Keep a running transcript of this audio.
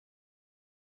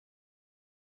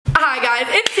Hi guys,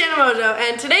 it's Tana Mongeau,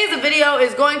 and today's video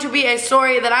is going to be a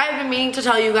story that I've been meaning to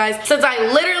tell you guys since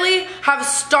I literally have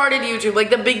started YouTube.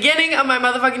 Like the beginning of my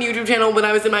motherfucking YouTube channel when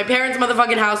I was in my parents'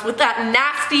 motherfucking house with that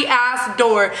nasty ass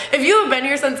door. If you have been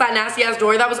here since that nasty ass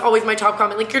door, that was always my top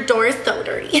comment, like your door is so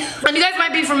dirty. And you guys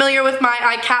might be familiar with my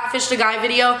I catfished a guy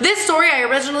video. This story I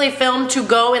originally filmed to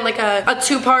go in like a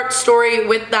two-part story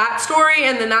with that story,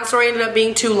 and then that story ended up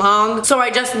being too long, so I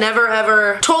just never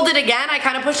ever told it again. I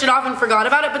kind of pushed it off and forgot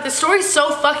about it, but the story's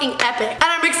so fucking epic, and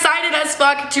I'm excited as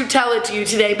fuck to tell it to you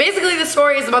today. Basically, the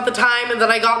story is about the time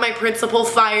that I got my principal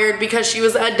fired because she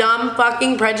was a dumb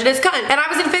fucking prejudiced cunt, and I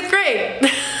was in 5th grade.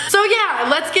 So yeah,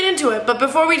 let's get into it. But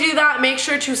before we do that, make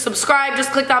sure to subscribe.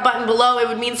 Just click that button below. It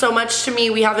would mean so much to me.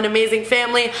 We have an amazing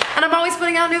family, and I'm always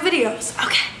putting out new videos.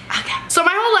 Okay. So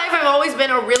my whole life I've always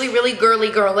been a really girly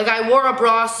girl. Like I wore a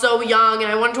bra so young, and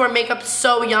I wanted to wear makeup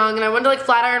so young, and I wanted to like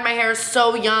flat iron my hair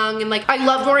so young, and like I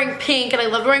loved wearing pink, and I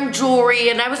loved wearing jewelry,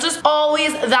 and I was just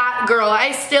always that girl.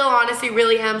 I still honestly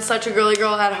really am such a girly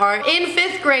girl at heart. In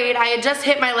 5th grade, I had just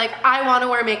hit my like I want to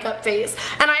wear makeup phase,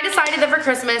 and I decided that for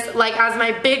Christmas, like as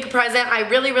my big present, I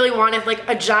really wanted like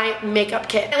a giant makeup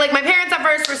kit. And, like my parents at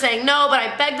first were saying no, but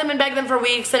I begged them for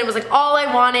weeks, and it was like all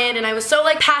I wanted, and I was so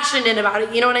like passionate about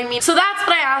it, you know what I mean? So that's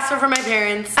what I asked for my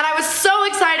parents, and I was so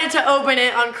excited to open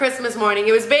it on Christmas morning.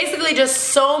 It was basically just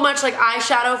so much like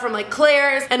eyeshadow from like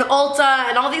Claire's and Ulta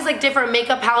and all these like different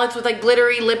makeup palettes with like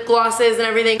glittery lip glosses and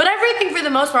everything, but everything for the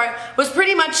most part was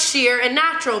pretty much sheer and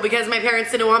natural because my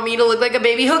parents didn't want me to look like a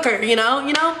baby hooker, you know?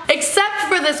 Except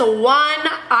for this one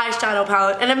eyeshadow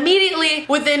palette, and immediately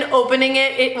within opening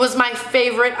it, it was my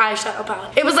favorite eyeshadow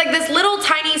palette. It was like this little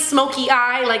tiny smoky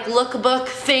eye like lookbook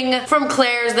thing from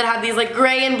Claire's that had these like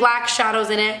gray and black shadows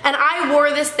in it, and I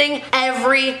wore this thing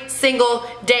every single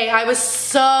day. I was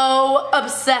so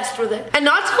obsessed with it, and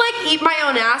not to like eat my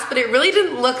own ass, but it really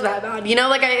didn't look that bad, you know?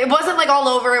 Like it wasn't like all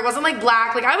over, it wasn't like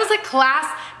black, like I was like class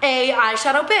A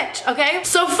eyeshadow bitch, okay?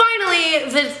 So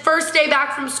finally, the first day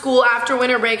back from school after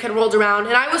winter break had rolled around,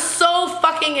 and I was so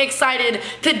fucking excited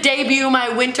to debut my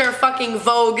winter fucking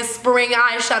Vogue spring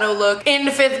eyeshadow look in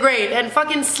 5th grade and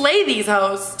fucking slay these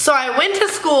hoes. So I went to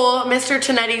school, Mr.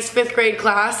 Tonetti's 5th grade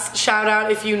class. Shout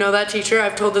out if you know that teacher.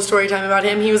 I've told the story time about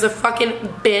him. He was a fucking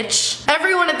bitch.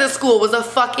 Everyone at this school was a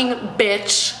fucking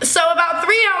bitch. So about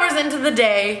 3 hours into the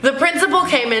day, the principal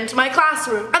came into my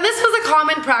classroom. And this was a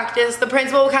common practice. The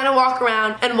principal would kind of walk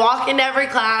around and walk into every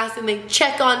class and like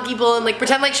check on people and like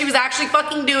pretend like she was actually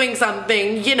fucking doing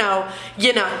something, you know.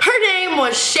 Her name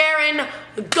was Sharon,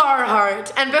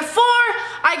 and before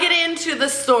I get into the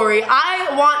story,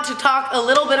 I want to talk a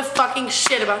little bit of fucking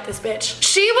shit about this bitch.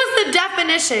 She was the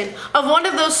definition of one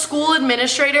of those school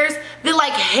administrators that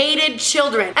like hated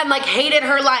children and like hated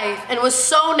her life and was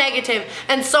so negative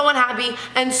and so unhappy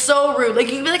and so rude. Like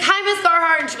you could be like, "Hi, Miss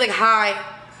Garhart," and she'd be like,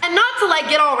 "Hi." And not to like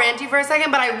get all ranty for a second,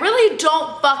 but I really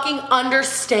don't fucking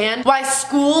understand why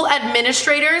school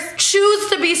administrators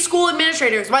choose to be school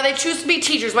administrators, why they choose to be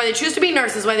teachers, why they choose to be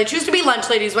nurses, why they choose to be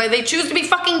lunch ladies, why they choose to be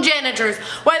fucking janitors,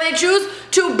 why they choose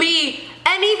to be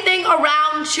anything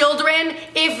around children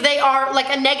if they are like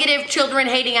a negative children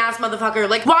hating ass motherfucker.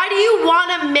 Like, why do you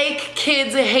want to make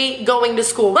kids hate going to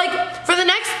school? Like, for the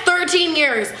next 13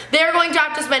 years, they're going to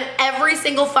have to spend every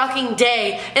single fucking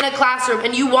day in a classroom,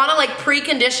 and you want to like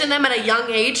precondition them at a young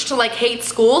age to like hate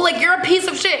school? Like, you're a piece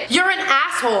of shit. You're an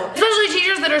asshole. Especially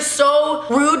teachers that are so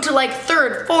rude to like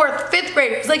 3rd, 4th, 5th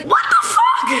graders. Like, what the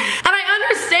fuck? And I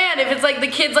understand if it's like the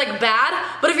kid's like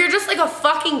bad, but if you're just like a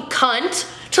fucking cunt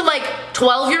to like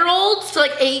 12-year-olds, to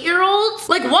like 8-year-olds,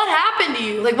 like what happened to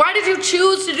you? Like why did you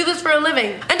choose to do this for a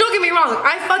living? And don't get me wrong,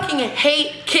 I fucking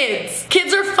hate kids.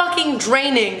 Kids are fucking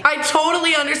draining. I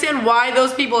totally understand why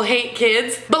those people hate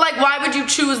kids, but like why would you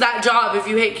choose that job if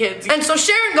you hate kids? And so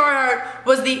Sharon Garhart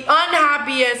was the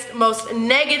unhappiest, most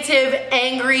negative,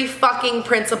 angry fucking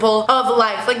principal of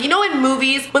life. Like, you know in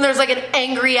movies when there's like an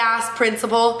angry ass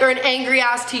principal or an angry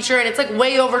ass teacher and it's like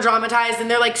way over dramatized and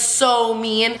they're like so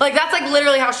mean? Like that's like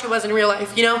literally how she was in real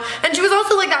life, you know? And she was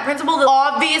also like that principal that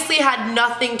obviously had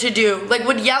nothing to do. Like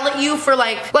would yell at you for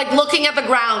like looking at the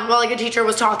ground while like a teacher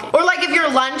was talking. Or like if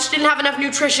your lunch didn't have enough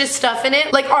nutritious stuff in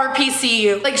it, like RPC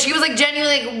you. Like she was like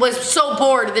genuinely was so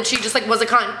bored that she just like was a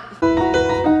cunt.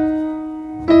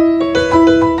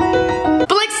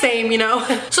 Same, you know?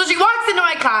 So she walks into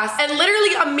my class and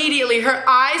literally immediately her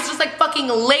eyes just like fucking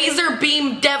laser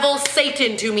beam devil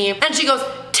Satan to me, and she goes,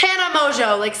 "Tana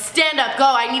Mongeau, like stand up, go,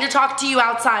 I need to talk to you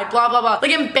outside, blah blah blah." Like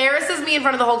embarrasses me in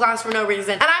front of the whole class for no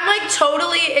reason. And I'm like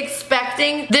totally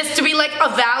expecting this to be like a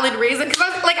valid reason, because I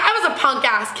was a punk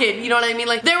ass kid, you know what I mean?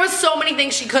 Like there was so many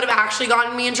things she could have actually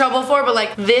gotten me in trouble for, but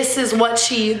like this is what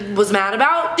she was mad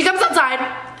about. She comes outside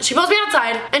she pulls me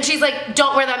outside and she's like,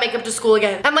 don't wear that makeup to school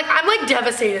again. I'm like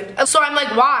devastated. So I'm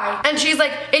like, why? And she's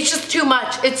like, it's just too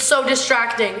much. It's so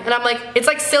distracting. And I'm like, it's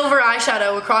like silver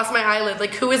eyeshadow across my eyelid.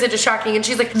 Like, who is it distracting? And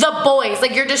she's like, the boys.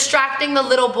 Like, you're distracting the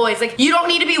little boys. Like, you don't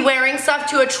need to be wearing stuff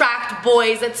to attract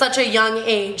boys at such a young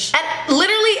age. And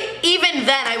literally, even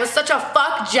then, I was such a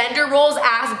fuck gender roles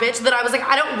ass bitch that I was like,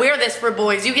 I don't wear this for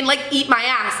boys. You can like eat my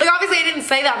ass. Like, obviously I didn't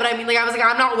say that, but I mean, like, I was like,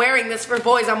 I'm not wearing this for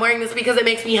boys. I'm wearing this because it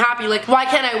makes me happy. Like, why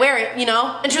can't I wear it, you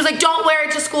know? And she was like, don't wear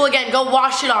it to school again. Go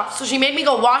wash it off. So she made me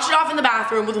go wash it off in the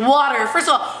bathroom with water. First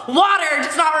of all, water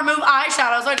does not remove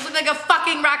eyeshadow, so I just look like a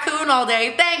fucking raccoon all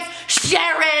day. Thanks,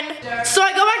 Sharon. So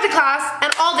I go back to class,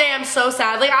 and all day I'm so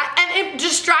sad. Like, and it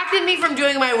distracted me from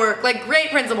doing my work. Like,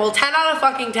 great principal, 10 out of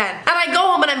fucking 10. And I go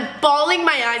home and I'm bawling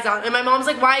my eyes out, and my mom's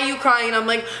like, why are you crying? And I'm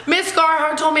like, Miss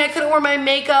Garhart told me I couldn't wear my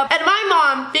makeup. And my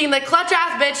mom, being the clutch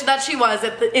ass bitch that she was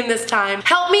in this time,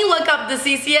 helped me look up the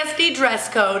CCSD dress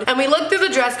code. And we looked through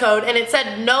the dress code, and it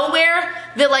said nowhere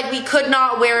that like we could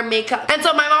not wear makeup. And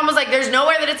so my mom was like, there's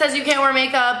nowhere that it says you can't wear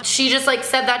makeup. She just like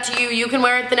said that to you. You can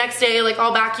wear it the next day. Like,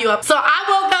 I'll back you up. So I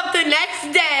woke up the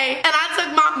next day and I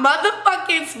took my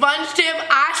motherfucking sponge tip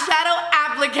eyeshadow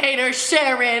applicator,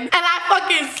 Sharon, and I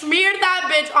fucking smeared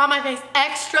that bitch on my face.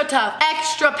 Extra tough,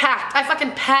 extra packed. I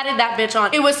fucking patted that bitch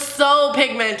on. It was so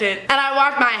pigmented. And I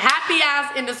walked my happy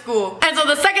ass into school. And so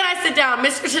the second I sit down,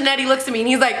 Mr. Tanetti looks at me and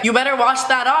he's like, you better wash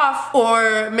that off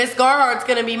or Miss Garhart's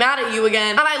gonna be mad at you again.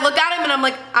 And I look at him and I'm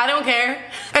like, I don't care.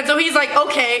 And so he's like,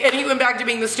 okay. And he went back to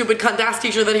being the stupid cunt ass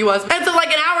teacher that he was. And so like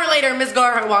an hour later, Miss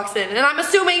Garhart walks in. And I'm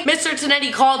assuming Mr.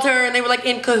 Tanetti called her and they were like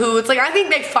in cahoots. Like, I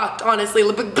think they fucked, honestly.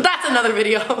 But that's another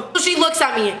video. So she looks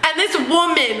at me and this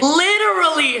woman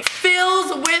literally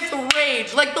fills with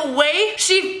rage. Like, the way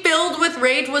she filled with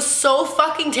rage was so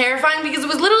fucking terrifying because it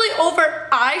was literally over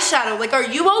eyeshadow. Like, are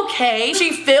you okay?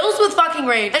 She fills with fucking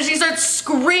rage and she starts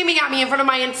screaming at me in front of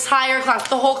my entire class.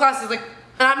 The whole class is like,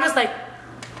 and I'm just like,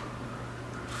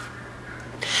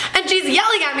 and she's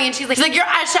yelling at me and she's like, your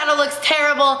eyeshadow looks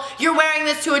terrible. You're wearing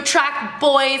this to attract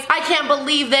boys. I can't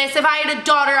believe this. If I had a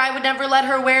daughter, I would never let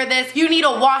her wear this. You need to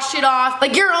wash it off.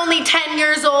 Like, you're only 10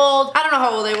 years old. I don't know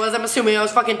how old I was. I'm assuming I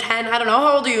was fucking 10. I don't know.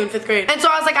 How old are you in 5th grade? And so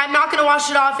I was like, I'm not gonna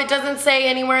wash it off. It doesn't say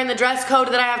anywhere in the dress code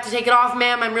that I have to take it off,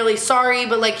 ma'am. I'm really sorry,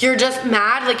 but like, you're just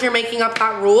mad. Like, you're making up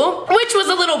that rule, which was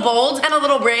a little bold and a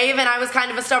little brave, and I was kind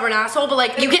of a stubborn asshole, but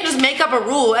like, you can't just make up a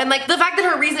rule. And like, the fact that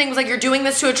her reasoning was like, you're doing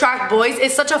this to attract boys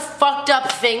is such a fucked up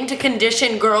thing to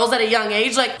condition girls at a young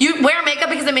age. Like, you wear makeup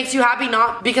because it makes you happy,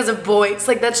 not because of boys.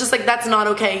 Like, that's just like, that's not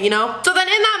okay, you know? So then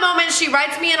in that moment, she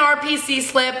writes me an RPC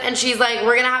slip and she's like,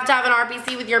 we're gonna have to have an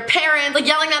RPC with your parents. Like,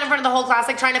 yelling that in front of the whole class,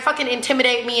 like trying to fucking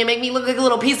intimidate me and make me look like a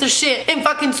little piece of shit in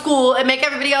fucking school and make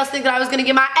everybody else think that I was gonna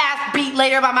get my ass beat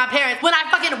later by my parents when I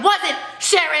fucking wasn't,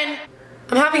 Sharon.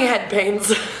 I'm having head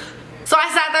pains. So I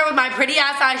sat there with my pretty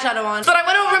ass eyeshadow on. So I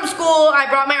went home from school, I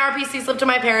brought my RPC slip to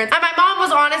my parents, and my mom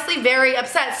was honestly very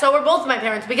upset. So were both of my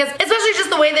parents, because especially just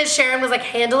the way that Sharon was like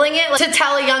handling it, like, to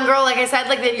tell a young girl, like I said,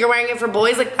 like that you're wearing it for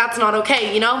boys, like that's not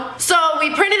okay, you know? So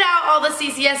we printed out all the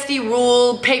CCSD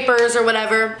rule papers or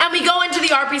whatever, and we go into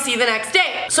the RPC the next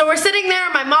day. So we're sitting there,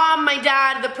 my mom, my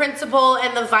dad, the principal,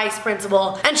 and the vice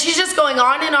principal, and she's just going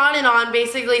on and on and on,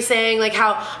 basically saying like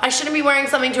how I shouldn't be wearing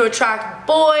something to attract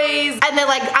boys, and then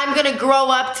like I'm gonna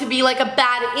grow up to be like a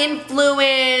bad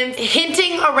influence,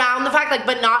 hinting around the fact, like,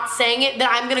 but not saying it, that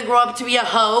I'm gonna grow up to be a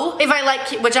hoe if I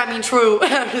like, which I mean true,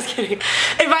 I'm just kidding, if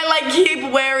I like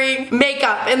keep wearing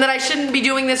makeup, and that I shouldn't be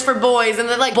doing this for boys, and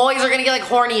that like boys are gonna get like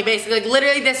horny, basically. Like,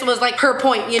 literally this was like her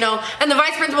point, you know? And the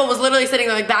vice principal was literally sitting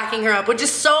there like backing her up, which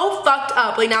is so fucked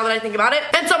up, like, now that I think about it.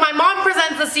 And so my mom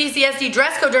presents the CCSD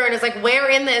dress code to her and is like, where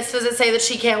in this does it say that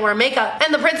she can't wear makeup?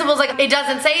 And the principal's like, it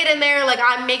doesn't say it in there, like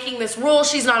I'm making this rule,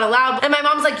 she's not allowed. And my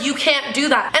mom's like, you can't do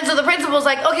that. And so the principal's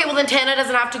like, okay, well then Tana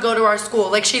doesn't have to go to our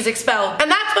school, like she's expelled. And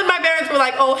that's when my parents were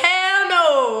like, oh hell no.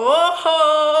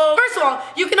 Oh. First of all,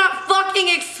 you cannot fucking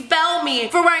expel me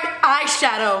for wearing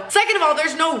eyeshadow. Second of all,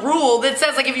 there's no rule that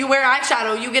says like if you wear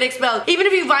eyeshadow, you get expelled. Even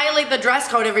if you violate the dress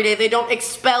code every day, they don't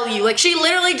expel you. Like, she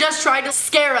literally just tried to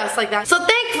scare us like that. So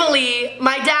thankfully,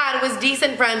 my dad was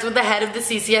decent friends with the head of the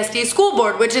CCSD school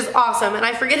board, which is awesome. And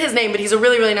I forget his name, but he's a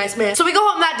really, really nice man. So we go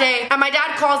home that day, and my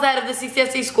dad calls the head of the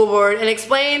CCSD school board and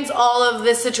explains all of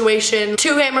this situation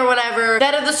to him or whatever. The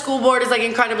head of the school board is like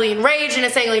incredibly enraged and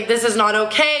is saying like, this is not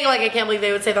okay. Like, I can't believe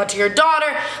they would say that to your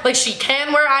daughter. Like, she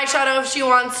can wear eyeshadow if she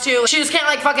wants to. She just can't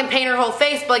like fucking paint her whole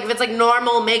face, but like if it's like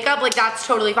normal makeup, like that's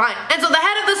totally fine. And so the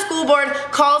head of the school board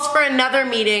calls for another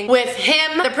meeting with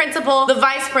him, the principal, the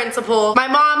vice principal, my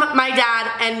mom, my dad,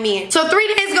 and me. So 3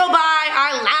 days go by, I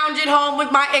lounge at home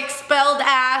with my expelled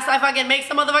ass. I fucking make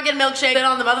some motherfucking milkshake, sit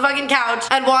on the motherfucking couch,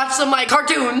 and watch some like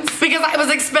cartoons because I was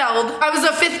expelled. I was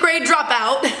a 5th grade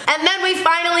dropout. And then we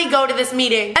finally go to this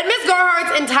meeting. And Miss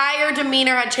Garhart's entire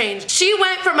demeanor had changed. She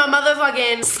went from a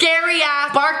motherfucking scary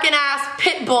ass, barking ass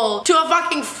pit bull to a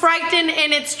fucking frightened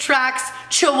in its tracks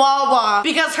chihuahua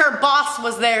because her boss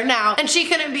was there now and she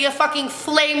couldn't be a fucking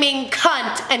flaming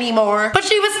cunt anymore. But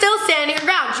she was still standing her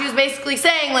ground. She was basically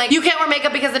saying like, you can't wear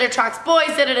makeup because it attracts boys,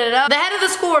 da da da da. The head of the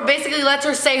school board basically lets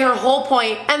her say her whole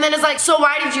point and then is like, so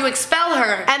why did you expel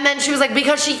her? And then she was like,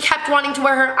 because she kept wanting to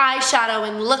wear her eyeshadow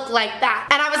and look like that.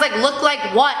 And I was like, look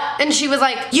like what? And she was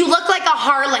like, you look like a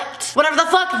harlot. Whatever the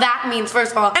fuck that means,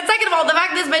 first of all. And second of all, the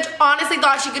fact this bitch honestly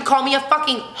thought she could call me a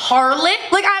fucking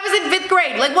harlot? Like, I was in 5th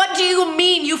grade. Like, what do you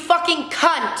mean, you fucking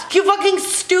cunt? You fucking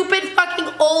stupid fucking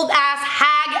old ass,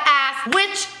 hag ass,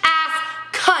 witch ass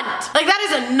cunt. Like, that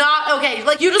is not okay.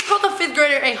 Like, you just called the 5th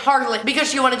grader a harlot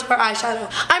because she wanted to wear eyeshadow.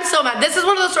 I'm so mad. This is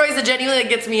one of those stories that genuinely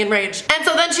gets me enraged. And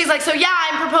so then she's like, so yeah,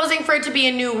 I'm proposing for it to be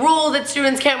a new rule that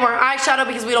students can't wear eyeshadow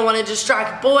because we don't want to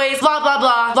distract boys, blah, blah,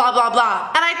 blah, blah, blah,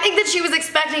 blah. And I think that she was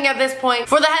expecting at this point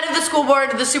for the head of the school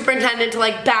board, the superintendent, to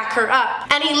like back her up.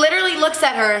 And he literally looks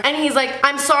at her and he's like,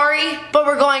 I'm sorry, but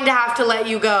we're going to have to let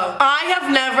you go. I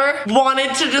have never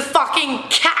wanted to just fucking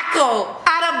cackle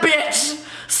at a bitch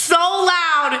so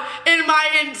loud in my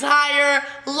entire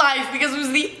life because it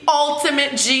was the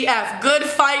ultimate GF. Good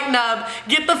fight, nub.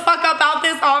 Get the fuck up out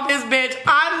this office, bitch.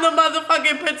 I'm the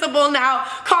motherfucking principal now.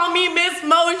 Call me Miss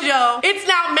Mongeau. It's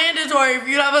now mandatory for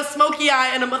you to have a smoky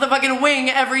eye and a motherfucking wing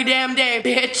every damn day,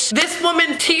 bitch. This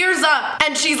woman tears up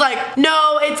and she's like,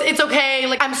 no, it's okay.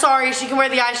 Like, I'm sorry. She can wear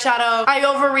the eyeshadow. I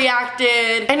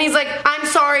overreacted. And he's like, I'm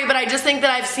sorry, but I just think that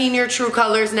I've seen your true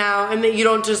colors now and that you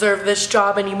don't deserve this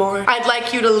job anymore. I'd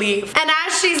like you to leave. And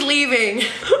as she's leaving,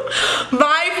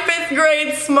 my 5th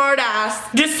grade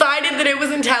smartass decided that it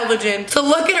was intelligent to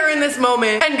look at her in this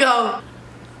moment and go,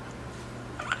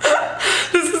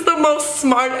 this is the most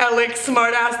smart aleck,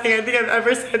 smart ass thing I think I've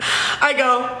ever said. I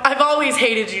go, I've always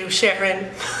hated you,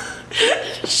 Sharon.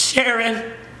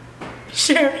 Sharon.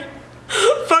 Sharon.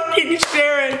 Fucking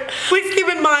Sharon. Please keep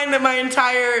in mind that my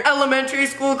entire elementary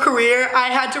school career, I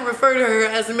had to refer to her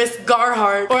as Miss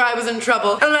Garhart or I was in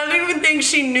trouble. And I don't even think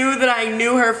she knew that I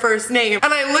knew her first name.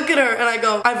 And I look at her and I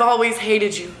go, I've always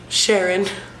hated you, Sharon.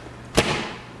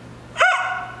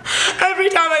 Every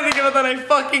time I think about that, I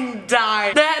fucking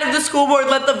die. The head of the school board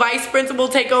let the vice principal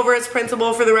take over as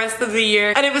principal for the rest of the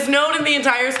year. And it was known in the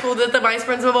entire school that the vice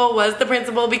principal was the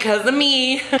principal because of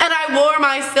me. And I wore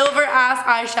my silver ass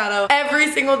eyeshadow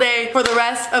every single day for the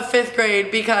rest of 5th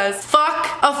grade because fuck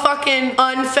a fucking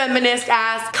unfeminist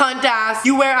ass, cunt ass,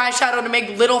 you wear eyeshadow to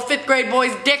make little 5th grade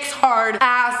boys' dicks hard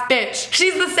ass bitch.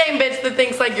 She's the same bitch that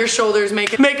thinks like your shoulders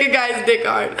make a guy's dick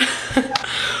hard.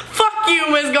 Fuck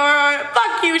you, Miss Garhart.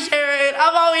 Fuck you, Sharon.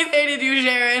 I've always hated you,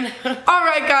 Sharon.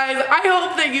 Alright guys, I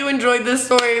hope that you enjoyed this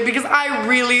story because I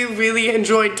really, really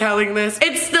enjoyed telling this.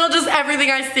 It's still just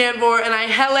everything I stand for and I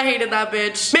hella hated that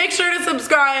bitch. Make sure to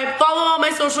subscribe, follow all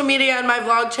my social media and my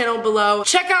vlog channel below.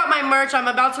 Check out my merch. I'm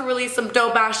about to release some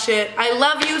dope ass shit. I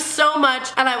love you so much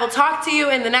and I will talk to you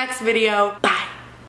in the next video. Bye.